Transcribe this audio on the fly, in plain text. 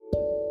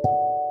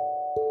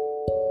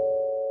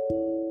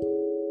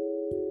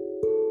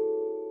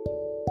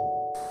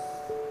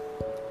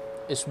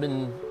It's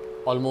been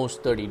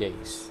almost 30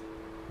 days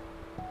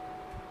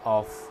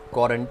of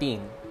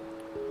quarantine,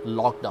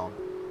 lockdown.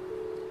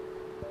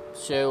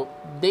 So,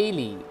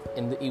 daily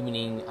in the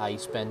evening, I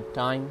spend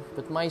time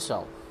with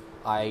myself.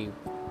 I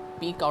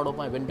peek out of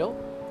my window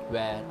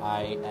where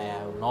I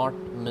have not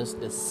missed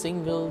a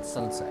single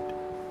sunset.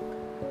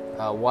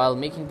 While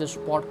making this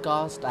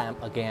podcast, I am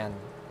again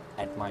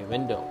at my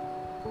window,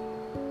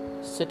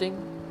 sitting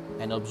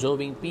and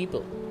observing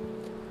people.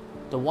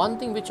 The one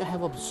thing which I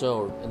have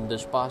observed in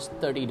this past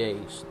 30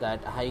 days that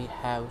I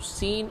have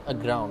seen a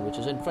ground which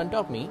is in front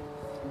of me.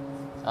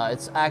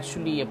 It's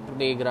actually a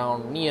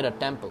playground near a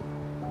temple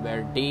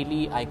where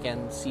daily I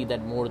can see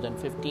that more than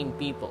 15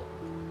 people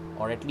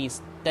or at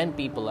least 10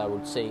 people I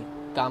would say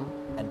come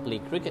and play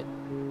cricket.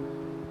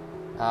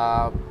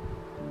 Not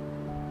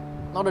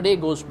a day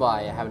goes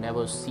by I have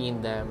never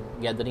seen them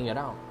gathering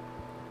around.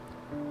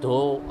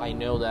 Though I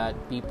know that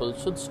people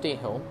should stay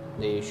home,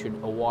 they should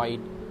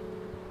avoid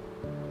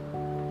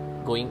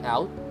going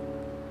out,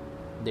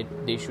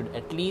 they should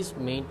at least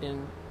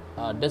maintain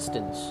a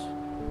distance,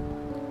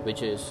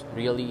 which is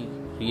really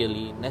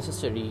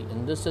necessary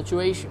in this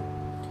situation.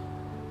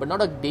 But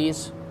not a day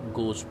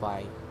goes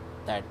by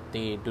that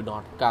they do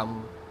not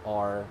come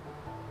or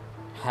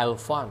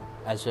have fun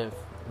as if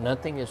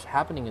nothing is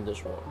happening in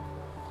this world.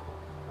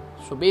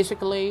 So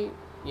basically,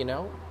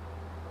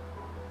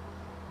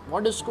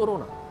 what is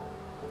Corona?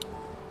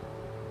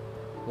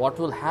 What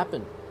will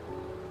happen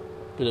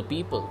to the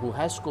people who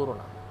has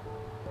Corona?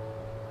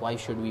 Why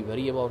should we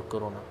worry about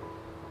Corona?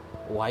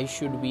 Why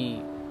should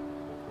we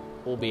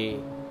obey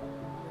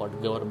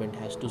what government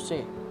has to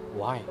say?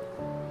 Why?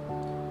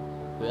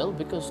 Well,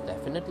 because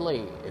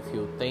definitely if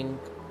you think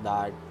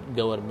that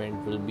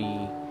government will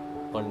be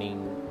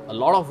earning a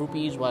lot of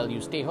rupees while you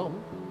stay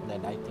home,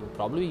 then I think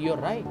probably you're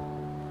right.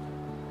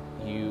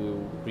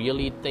 You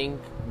really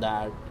think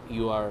that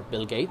you are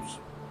Bill Gates,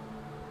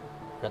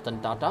 Ratan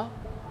Tata,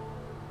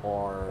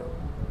 or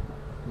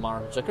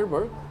Mark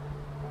Zuckerberg,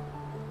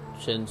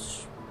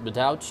 since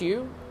without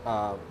you,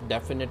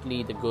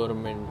 definitely the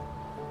government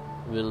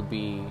will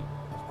be,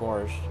 of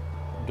course,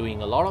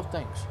 doing a lot of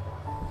things.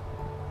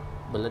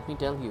 But let me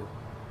tell you,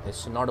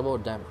 it's not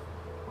about them.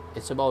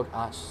 It's about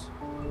us.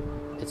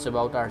 It's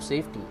about our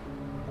safety.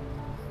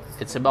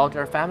 It's about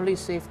our family's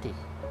safety.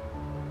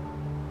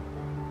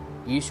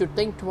 You should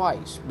think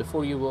twice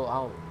before you go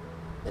out.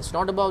 It's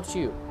not about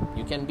you.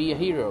 You can be a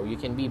hero. You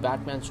can be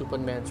Batman,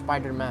 Superman,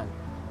 Spider-Man,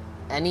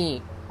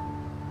 any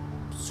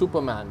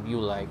Superman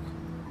you like.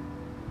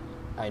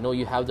 I know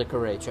you have the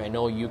courage. I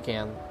know you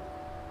can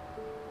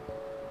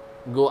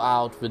go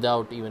out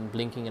without even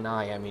blinking an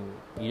eye. I mean,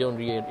 you don't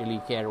really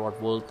care what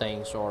world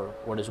thinks or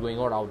what is going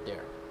on out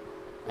there.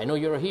 I know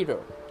you're a hero.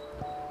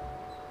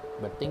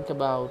 But think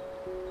about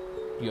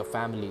your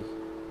family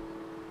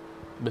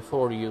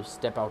before you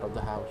step out of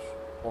the house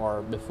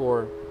or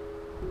before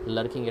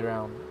lurking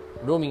around,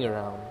 roaming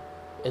around.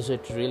 Is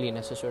it really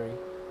necessary?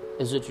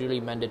 Is it really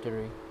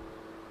mandatory?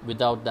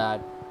 Without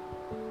that,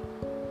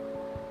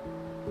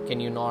 can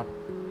you not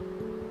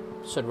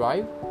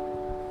survive?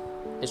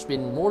 It's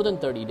been more than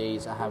 30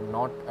 days I have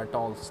not at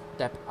all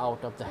stepped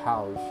out of the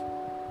house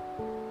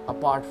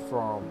apart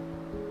from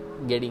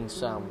getting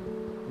some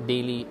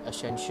daily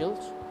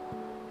essentials,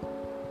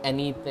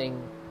 anything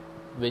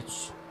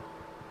which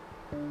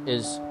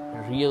is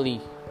really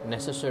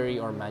necessary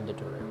or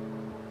mandatory.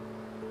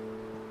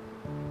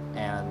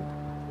 And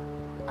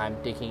I'm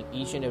taking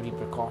each and every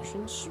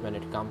precautions when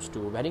it comes to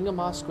wearing a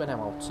mask when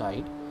I'm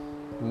outside,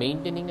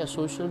 maintaining a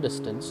social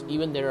distance.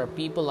 Even there are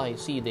people I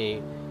see,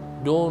 they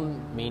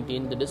don't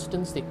maintain the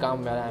distance. They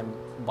come when I'm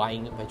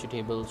buying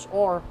vegetables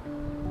or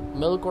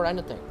milk or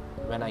anything.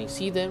 When I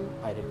see them,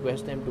 I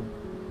request them to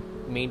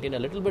maintain a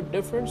little bit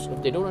difference.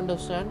 If they don't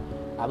understand,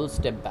 I will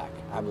step back.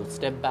 I will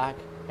step back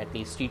at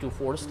least 3 to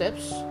 4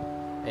 steps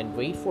and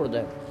wait for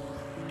them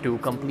to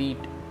complete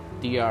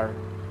their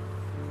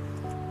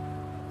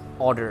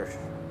order,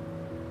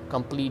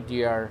 complete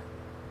their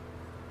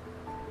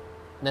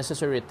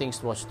necessary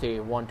things which they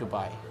want to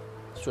buy.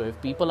 So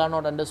if people are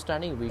not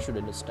understanding, we should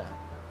understand.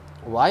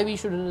 Why we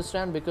should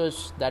understand?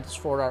 Because that's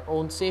for our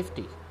own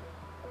safety.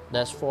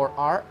 That's for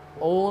our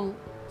own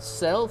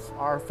self,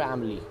 our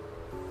family.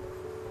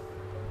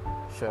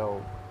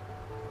 So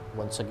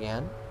once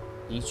again,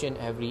 each and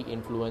every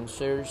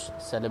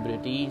influencers,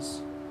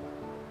 celebrities,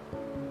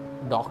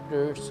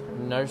 doctors,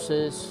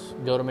 nurses,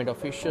 government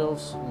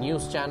officials,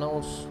 news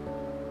channels,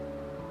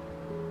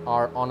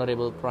 our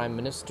honorable Prime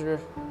Minister,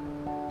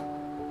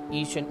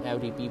 each and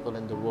every people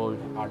in the world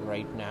are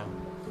right now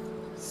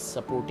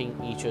supporting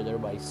each other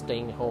by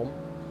staying home,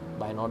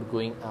 by not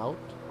going out,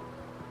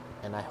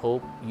 and I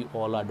hope you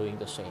all are doing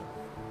the same.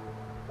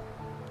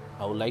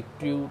 I would like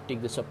to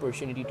take this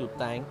opportunity to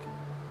thank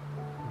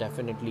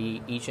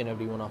definitely each and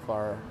every one of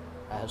our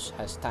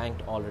has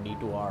thanked already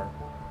to our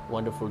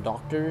wonderful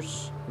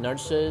doctors,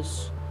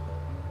 nurses,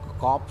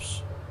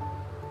 cops,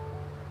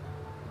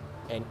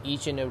 and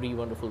each and every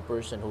wonderful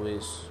person who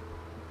is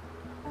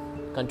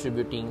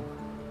contributing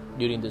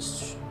during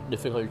this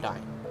difficult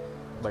time.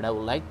 But I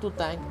would like to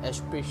thank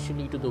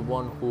especially to the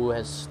one who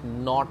has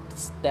not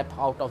stepped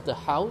out of the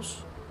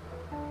house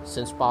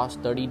since past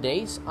 30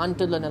 days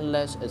until and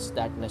unless it's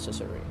that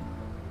necessary.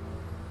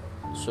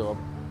 So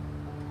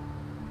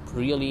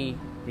really,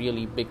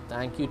 really big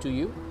thank you to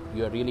you.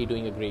 You are really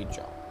doing a great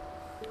job.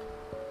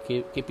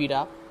 Keep it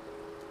up.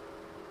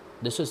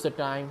 This is the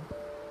time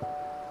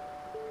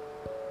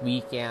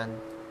we can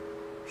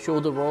show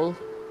the world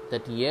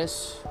that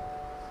yes,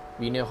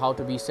 we know how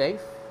to be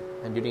safe,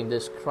 and during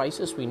this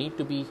crisis we need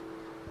to be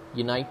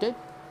united.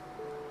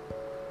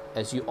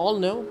 As you all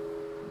know,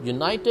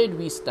 united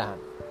we stand,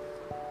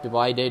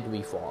 divided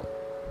we fall.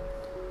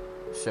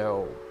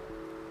 So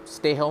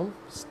stay home,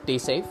 stay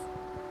safe.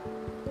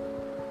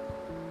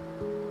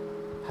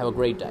 Have a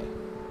great day.